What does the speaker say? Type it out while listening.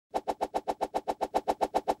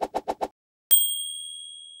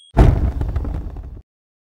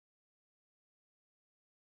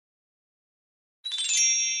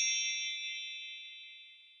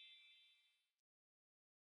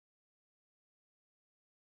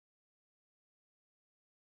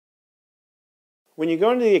When you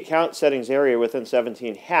go into the account settings area within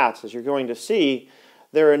 17 Hats, as you're going to see,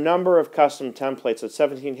 there are a number of custom templates that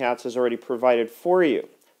 17 Hats has already provided for you.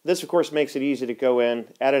 This, of course, makes it easy to go in,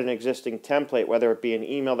 edit an existing template, whether it be an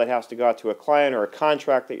email that has to go out to a client or a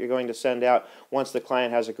contract that you're going to send out once the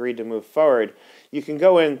client has agreed to move forward. You can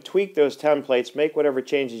go in, tweak those templates, make whatever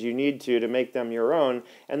changes you need to make them your own,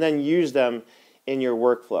 and then use them in your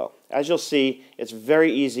workflow. As you'll see, it's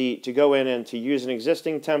very easy to go in and to use an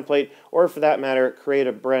existing template, or for that matter, create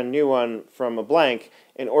a brand new one from a blank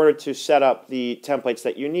in order to set up the templates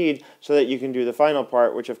that you need so that you can do the final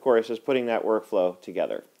part, which of course is putting that workflow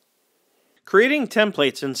together. Creating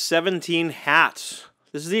templates in 17 Hats.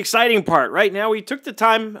 This is the exciting part. Right now, we took the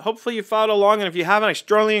time. Hopefully you followed along, and if you haven't, I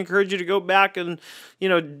strongly encourage you to go back and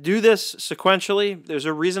do this sequentially. There's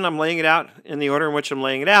a reason I'm laying it out in the order in which I'm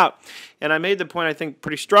laying it out. And I made the point, I think,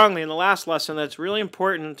 pretty strongly in the last lesson that it's really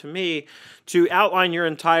important to me to outline your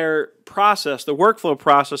entire process, the workflow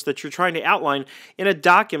process that you're trying to outline in a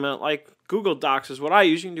document like Google Docs is what I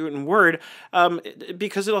use. You can do it in Word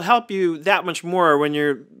because it'll help you that much more when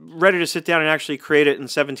you're ready to sit down and actually create it in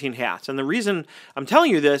 17 Hats. And the reason I'm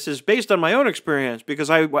telling you this is based on my own experience, because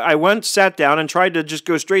I went, sat down, and tried to just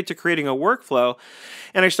go straight to creating a workflow,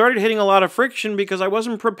 and I started hitting a lot of friction because I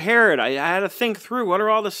wasn't prepared. I had to think through what are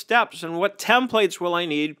all the steps and what templates will I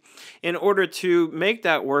need in order to make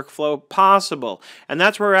that workflow possible. And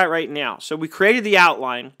that's where we're at right now. So we created the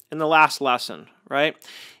outline in the last lesson, right?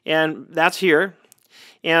 And that's here.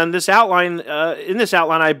 And this outline, in this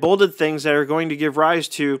outline, I bolded things that are going to give rise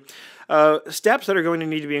to steps that are going to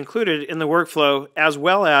need to be included in the workflow, as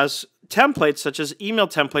well as templates such as email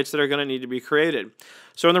templates that are going to need to be created.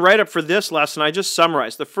 So in the write-up for this lesson, I just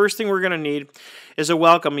summarized. The first thing we're going to need is a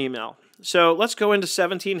welcome email. So let's go into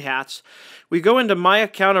 17 Hats. We go into My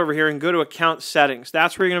Account over here and go to Account Settings.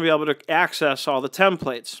 That's where you're going to be able to access all the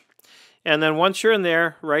templates. And then once you're in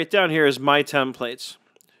there, right down here is My Templates.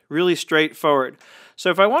 Really straightforward. So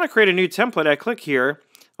if I want to create a new template, I click here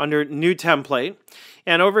under New Template,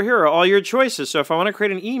 and over here are all your choices. So if I want to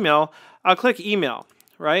create an email, I'll click Email,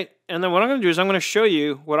 right? And then what I'm going to do is I'm going to show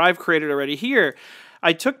you what I've created already here.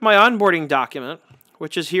 I took my onboarding document,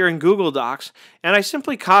 which is here in Google Docs, and I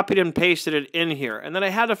simply copied and pasted it in here. And then I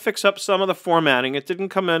had to fix up some of the formatting. It didn't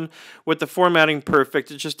come in with the formatting perfect.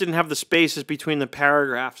 It just didn't have the spaces between the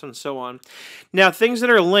paragraphs and so on. Now, things that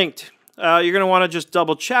are linked, you're going to want to just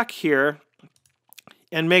double check here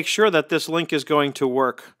and make sure that this link is going to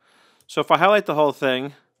work. So if I highlight the whole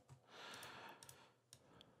thing,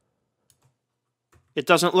 it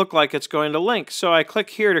doesn't look like it's going to link. So I click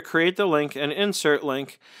here to create the link and insert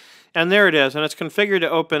link, and there it is, and it's configured to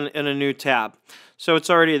open in a new tab. So it's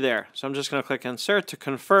already there. So I'm just going to click Insert to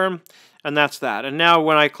confirm, and that's that. And now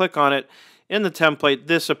when I click on it in the template,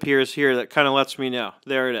 this appears here that kind of lets me know.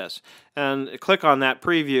 There it is. And click on that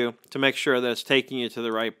preview to make sure that it's taking you to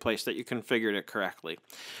the right place, that you configured it correctly.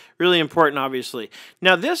 Really important, obviously.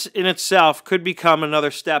 Now, this in itself could become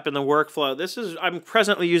another step in the workflow. I'm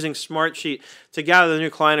presently using Smartsheet to gather the new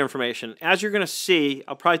client information. As you're going to see,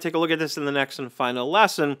 I'll probably take a look at this in the next and final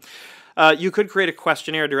lesson. You could create a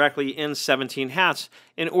questionnaire directly in 17 Hats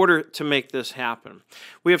in order to make this happen.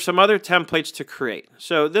 We have some other templates to create.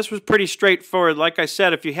 So this was pretty straightforward. Like I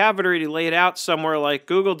said, if you have it already laid out somewhere like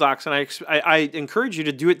Google Docs, and I encourage you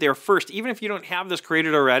to do it there first, even if you don't have this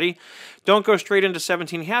created already, don't go straight into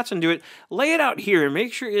 17 Hats and do it. Lay it out here and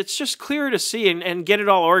make sure it's just clearer to see and get it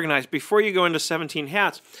all organized before you go into 17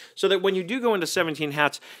 Hats, so that when you do go into 17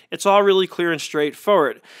 Hats, it's all really clear and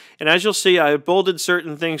straightforward. And as you'll see, I bolded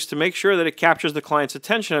certain things to make sure that it captures the client's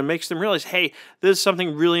attention and makes them realize, hey, this is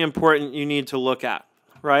something really important you need to look at,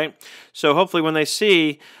 right? So hopefully when they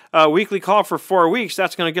see a weekly call for 4 weeks,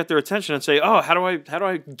 that's going to get their attention and say, oh, how do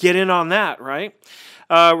I get in on that, right?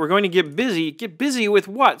 We're going to get busy. Get busy with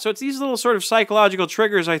what? So it's these little sort of psychological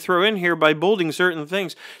triggers I throw in here by bolding certain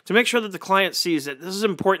things to make sure that the client sees that this is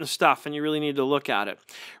important stuff and you really need to look at it,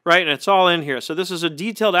 right? And it's all in here. So this is a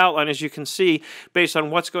detailed outline, as you can see, based on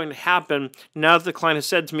what's going to happen now that the client has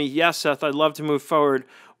said to me, yes, Seth, I'd love to move forward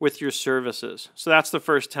with your services. So that's the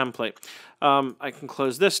first template. I can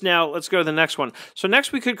close this now. Let's go to the next one. So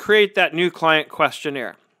next we could create that new client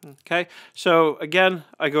questionnaire. Okay, so again,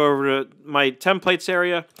 I go over to my templates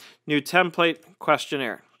area, new template,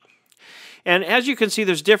 questionnaire. And as you can see,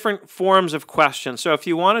 there's different forms of questions. So if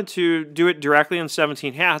you wanted to do it directly in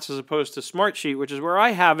 17 Hats as opposed to Smartsheet, which is where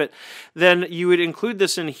I have it, then you would include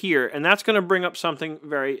this in here, and that's going to bring up something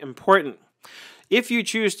very important. If you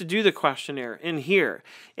choose to do the questionnaire in here,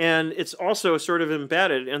 and it's also sort of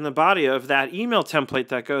embedded in the body of that email template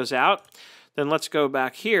that goes out, then let's go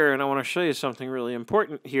back here, and I want to show you something really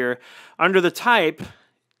important here. Under the type,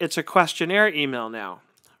 it's a questionnaire email now,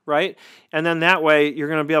 right? And then that way you're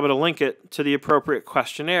going to be able to link it to the appropriate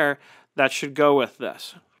questionnaire that should go with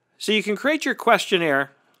this. So you can create your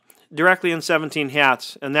questionnaire directly in 17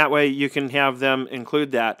 Hats, and that way you can have them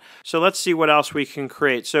include that. So let's see what else we can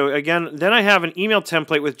create. So again, then I have an email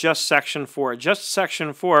template with just section 4. Just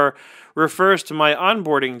section 4 refers to my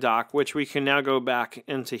onboarding doc, which we can now go back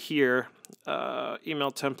into here.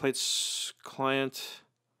 Email templates, client,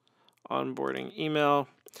 onboarding email.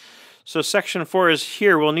 So section 4 is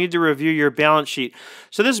here. We'll need to review your balance sheet.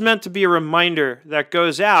 So this is meant to be a reminder that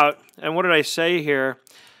goes out. And what did I say here?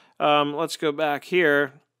 Let's go back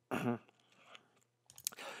here.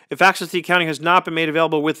 If access to the accounting has not been made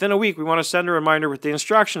available within a week, we want to send a reminder with the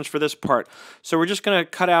instructions for this part. So we're just going to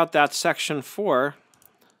cut out that section 4.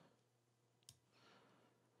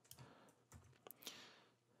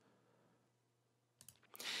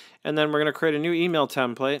 And then we're going to create a new email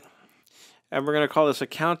template. And we're going to call this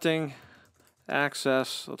accounting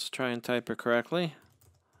access. Let's try and type it correctly.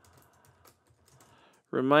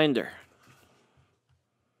 Reminder.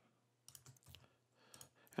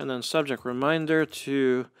 And then subject, reminder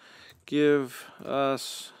to give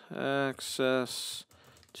us access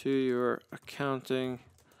to your accounting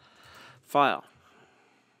file.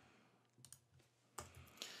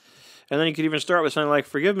 And then you could even start with something like,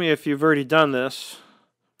 forgive me if you've already done this.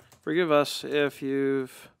 Forgive us if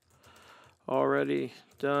you've already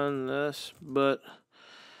done this, but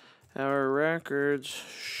our records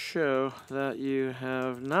show that you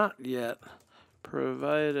have not yet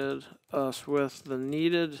provided us with the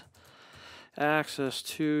needed access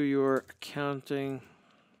to your accounting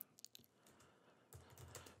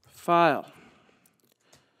file.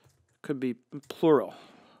 Could be plural.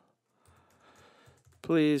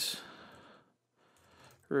 Please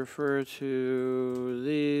refer to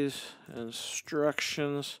these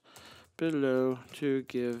instructions below to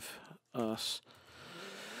give us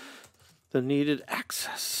the needed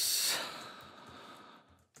access.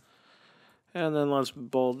 And then let's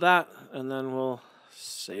bold that, and then we'll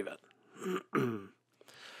save it.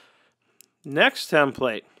 Next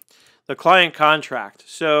template, the client contract.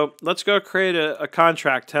 So let's go create a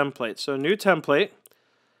contract template. So new template,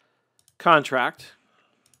 contract,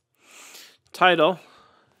 title,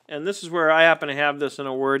 and this is where I happen to have this in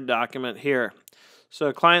a Word document here.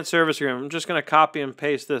 So client service agreement, I'm just going to copy and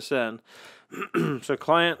paste this in. So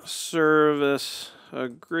client service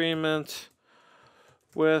agreement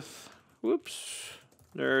with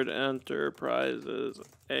Nerd Enterprises,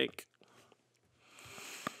 Inc.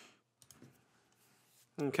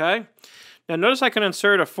 Okay. Now notice I can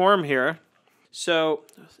insert a form here. So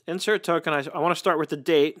insert token, I want to start with the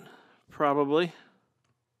date, probably.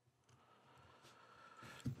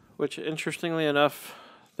 Which, interestingly enough,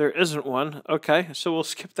 there isn't one. Okay, so we'll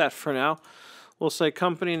skip that for now. We'll say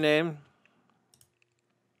company name,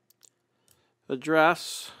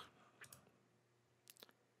 address,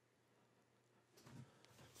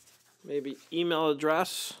 maybe email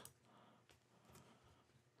address,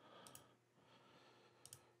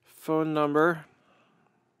 phone number,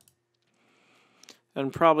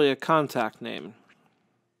 and probably a contact name.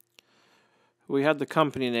 We had the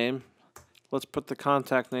company name. Let's put the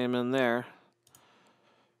contact name in there.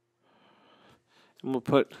 And we'll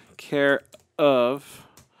put care of,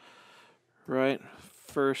 right?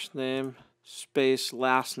 First name, space,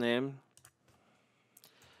 last name.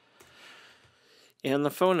 And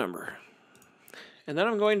the phone number. And then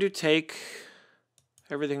I'm going to take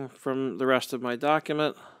everything from the rest of my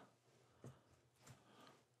document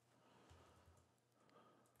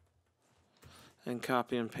and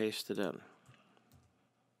copy and paste it in.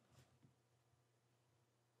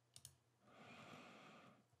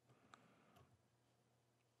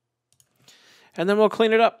 And then we'll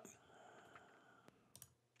clean it up.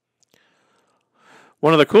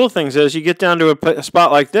 One of the cool things is you get down to a spot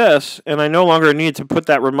like this, and I no longer need to put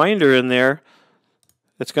that reminder in there.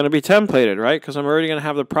 It's going to be templated, right? Because I'm already going to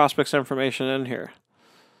have the prospect's information in here.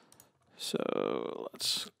 So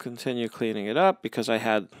let's continue cleaning it up because I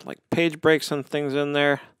had like page breaks and things in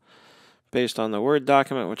there based on the Word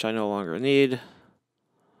document, which I no longer need.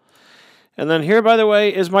 And then here, by the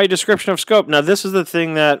way, is my description of scope. Now, this is the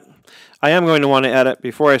thing that I am going to want to edit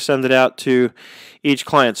before I send it out to each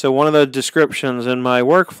client. So one of the descriptions in my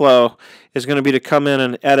workflow is going to be to come in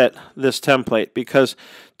and edit this template because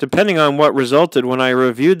depending on what resulted when I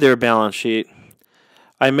reviewed their balance sheet,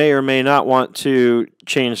 I may or may not want to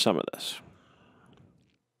change some of this.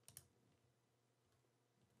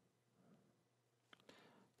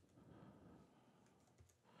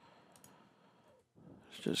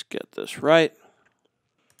 Let's just get this right.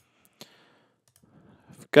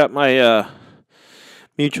 Got my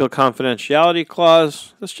mutual confidentiality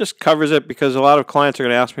clause. This just covers it because a lot of clients are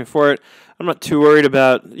going to ask me for it. I'm not too worried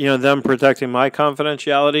about them protecting my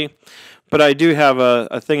confidentiality, but I do have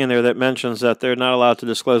a thing in there that mentions that they're not allowed to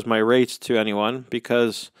disclose my rates to anyone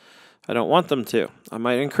because I don't want them to. I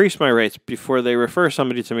might increase my rates before they refer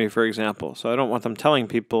somebody to me, for example. So I don't want them telling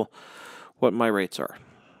people what my rates are.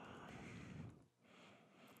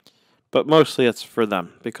 But mostly it's for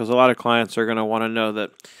them because a lot of clients are going to want to know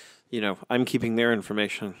that, I'm keeping their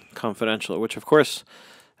information confidential, which of course,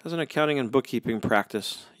 as an accounting and bookkeeping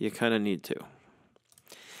practice, you kind of need to.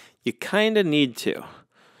 You kind of need to.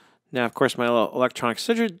 Now, of course, my little electronic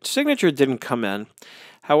signature didn't come in.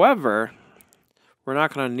 However, we're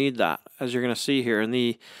not going to need that, as you're going to see here in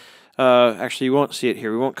the actually, you won't see it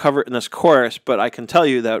here. We won't cover it in this course, but I can tell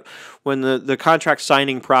you that when the contract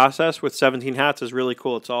signing process with 17 hats is really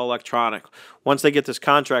cool. It's all electronic. Once they get this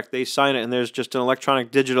contract, they sign it, and there's just an electronic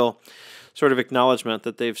digital sort of acknowledgement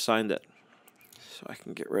that they've signed it. So I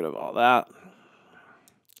can get rid of all that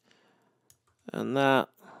and that.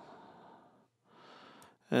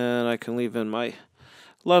 And I can leave in my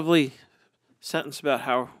lovely sentence about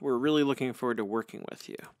how we're really looking forward to working with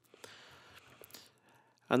you.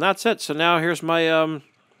 And that's it. So now here's my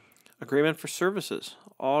agreement for services,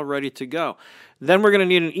 all ready to go. Then we're going to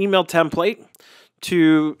need an email template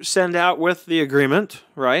to send out with the agreement,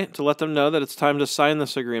 right, to let them know that it's time to sign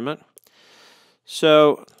this agreement.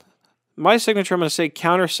 So my signature, I'm going to say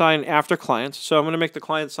countersign after clients. So I'm going to make the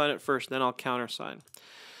client sign it first, then I'll countersign.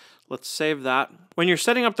 Let's save that. When you're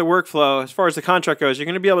setting up the workflow, as far as the contract goes, you're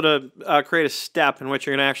going to be able to create a step in which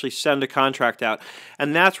you're going to actually send a contract out.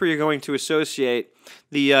 And that's where you're going to associate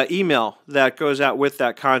the email that goes out with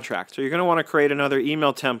that contract. So you're going to want to create another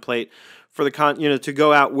email template for the to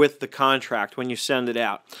go out with the contract when you send it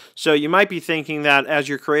out. So you might be thinking that as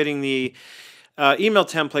you're creating the email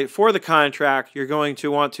template for the contract, you're going to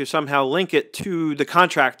want to somehow link it to the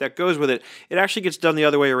contract that goes with it. It actually gets done the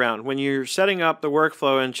other way around. When you're setting up the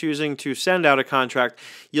workflow and choosing to send out a contract,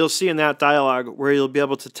 you'll see in that dialog where you'll be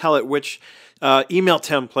able to tell it which email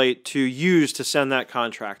template to use to send that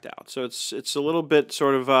contract out. So it's a little bit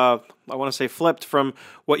sort of, I want to say flipped from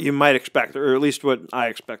what you might expect, or at least what I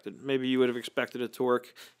expected. Maybe you would have expected it to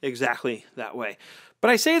work exactly that way. But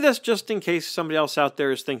I say this just in case somebody else out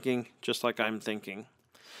there is thinking just like I'm thinking.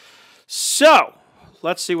 So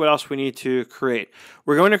let's see what else we need to create.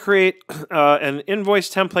 We're going to create an invoice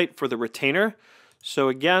template for the retainer. So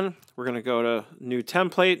again, we're going to go to New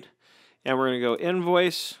Template, and we're going to go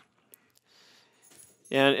Invoice,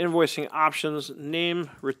 and Invoicing Options, Name,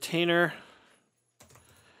 Retainer,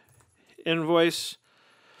 Invoice.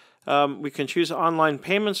 We can choose online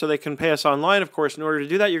payments so they can pay us online. Of course, in order to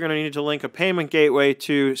do that, you're going to need to link a payment gateway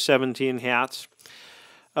to 17 hats.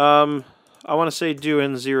 I want to say due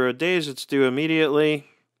in 0 days. It's due immediately.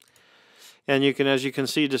 And you can, as you can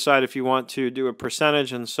see, decide if you want to do a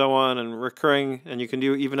percentage and so on and recurring. And you can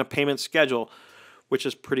do even a payment schedule, which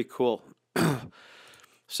is pretty cool.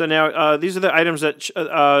 So now these are the items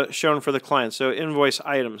that shown for the client. So invoice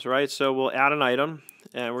items, right? So we'll add an item,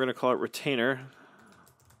 and we're going to call it retainer.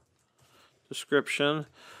 Description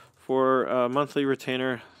for monthly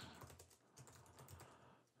retainer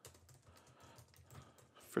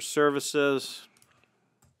for services.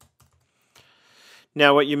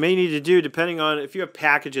 Now, what you may need to do, depending on if you have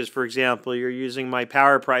packages, for example, you're using my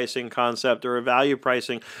power pricing concept or a value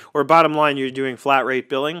pricing, or bottom line, you're doing flat rate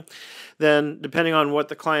billing, then depending on what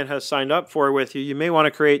the client has signed up for with you, you may want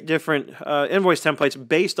to create different invoice templates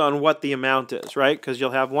based on what the amount is, right? Because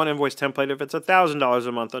you'll have one invoice template if it's $1,000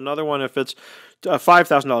 a month, another one if it's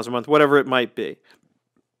 $5,000 a month, whatever it might be.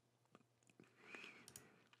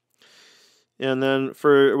 And then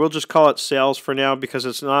we'll just call it sales for now because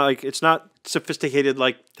it's not sophisticated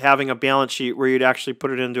like having a balance sheet where you'd actually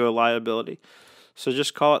put it into a liability. So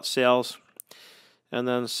just call it sales and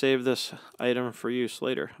then save this item for use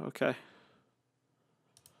later. Okay.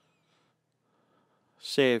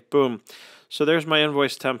 Save. Boom. So there's my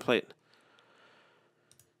invoice template.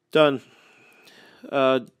 Done.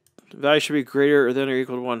 Value should be greater than or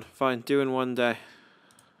equal to 1. Fine. Due in 1 day.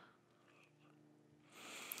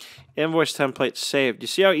 Invoice template saved. You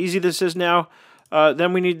see how easy this is now?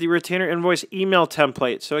 Then we need the retainer invoice email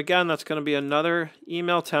template. So again, that's going to be another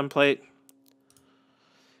email template.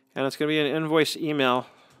 And it's going to be an invoice email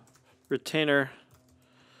retainer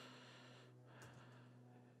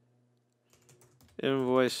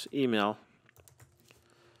invoice email.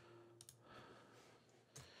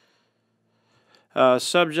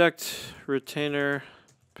 Subject retainer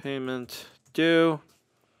payment due.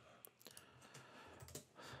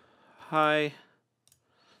 Hi,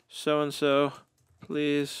 so-and-so,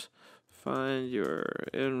 please find your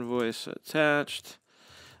invoice attached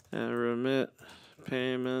and remit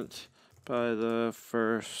payment by the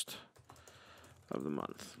 1st of the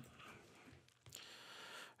month.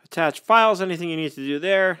 Attach files, anything you need to do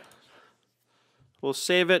there. We'll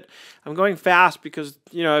save it. I'm going fast because,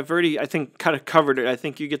 I've already, I think, kind of covered it. I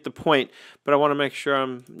think you get the point, but I want to make sure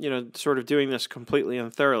I'm, sort of doing this completely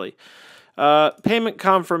and thoroughly. Payment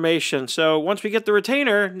confirmation. So once we get the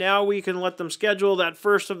retainer, now we can let them schedule that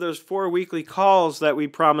first of those 4 weekly calls that we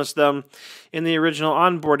promised them in the original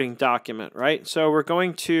onboarding document, right? So we're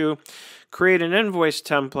going to create an invoice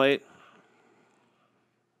template.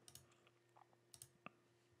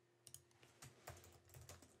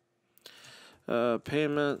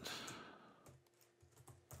 Payment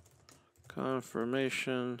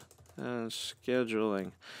confirmation and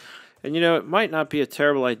scheduling. And it might not be a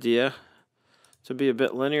terrible idea to be a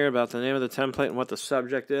bit linear about the name of the template and what the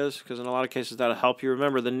subject is, because in a lot of cases that'll help you.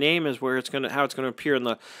 Remember, the name is where how it's going to appear in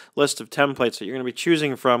the list of templates that you're going to be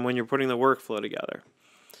choosing from when you're putting the workflow together.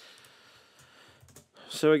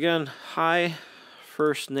 So again, hi,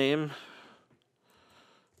 first name.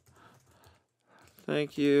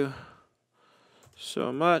 Thank you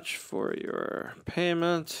so much for your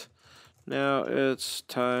payment. Now it's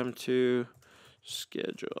time to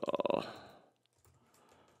schedule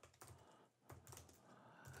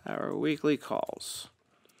our weekly calls.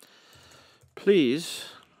 Please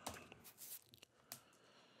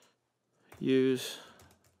use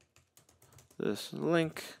this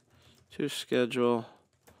link to schedule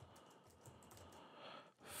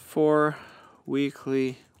 4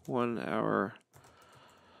 weekly 1-hour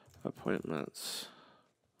appointments.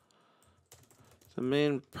 The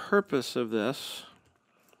main purpose of this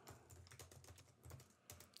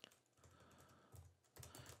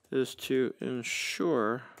is to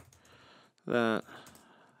ensure that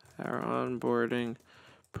our onboarding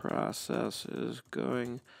process is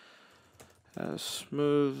going as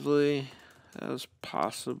smoothly as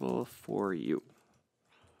possible for you.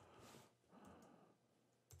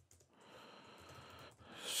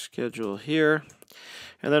 Schedule here.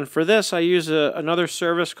 And then for this, I use another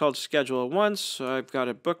service called Schedule Once. So I've got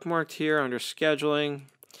it bookmarked here under Scheduling.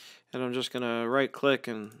 And I'm just going to right-click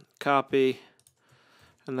and copy.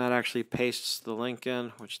 And that actually pastes the link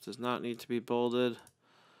in, which does not need to be bolded.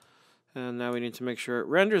 And now we need to make sure it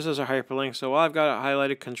renders as a hyperlink. So while I've got it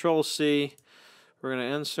highlighted, Control-C. We're going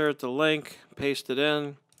to insert the link, paste it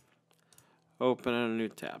in, open in a new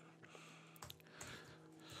tab.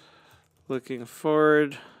 Looking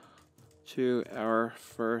forward to our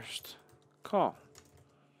first call.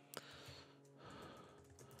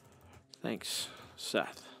 Thanks,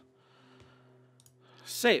 Seth.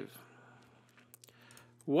 Save.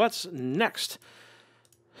 What's next?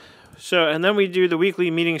 So, and then we do the weekly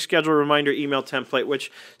meeting schedule reminder email template,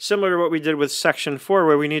 which, similar to what we did with section 4,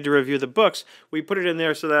 where we need to review the books, we put it in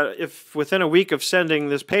there so that if within a week of sending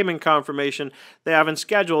this payment confirmation they haven't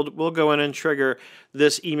scheduled, we'll go in and trigger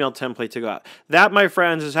this email template to go out. That, my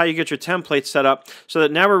friends, is how you get your template set up so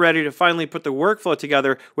that now we're ready to finally put the workflow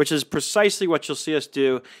together, which is precisely what you'll see us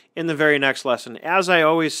do in the very next lesson. As I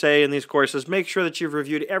always say in these courses, make sure that you've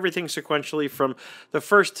reviewed everything sequentially from the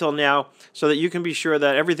first till now so that you can be sure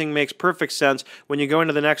that everything makes perfect sense when you go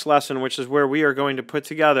into the next lesson, which is where we are going to put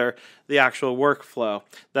together the actual workflow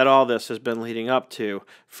that all this has been leading up to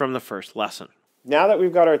from the first lesson. Now that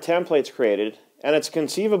we've got our templates created, and it's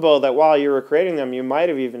conceivable that while you were creating them, you might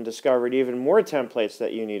have even discovered even more templates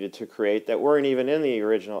that you needed to create that weren't even in the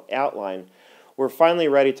original outline, we're finally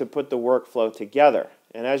ready to put the workflow together.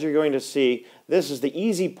 And as you're going to see, this is the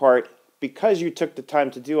easy part because you took the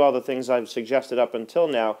time to do all the things I've suggested up until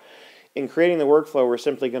now. In creating the workflow, we're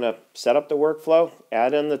simply going to set up the workflow,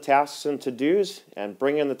 add in the tasks and to-dos, and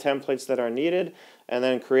bring in the templates that are needed, and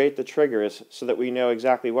then create the triggers so that we know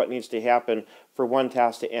exactly what needs to happen for one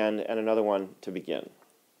task to end and another one to begin.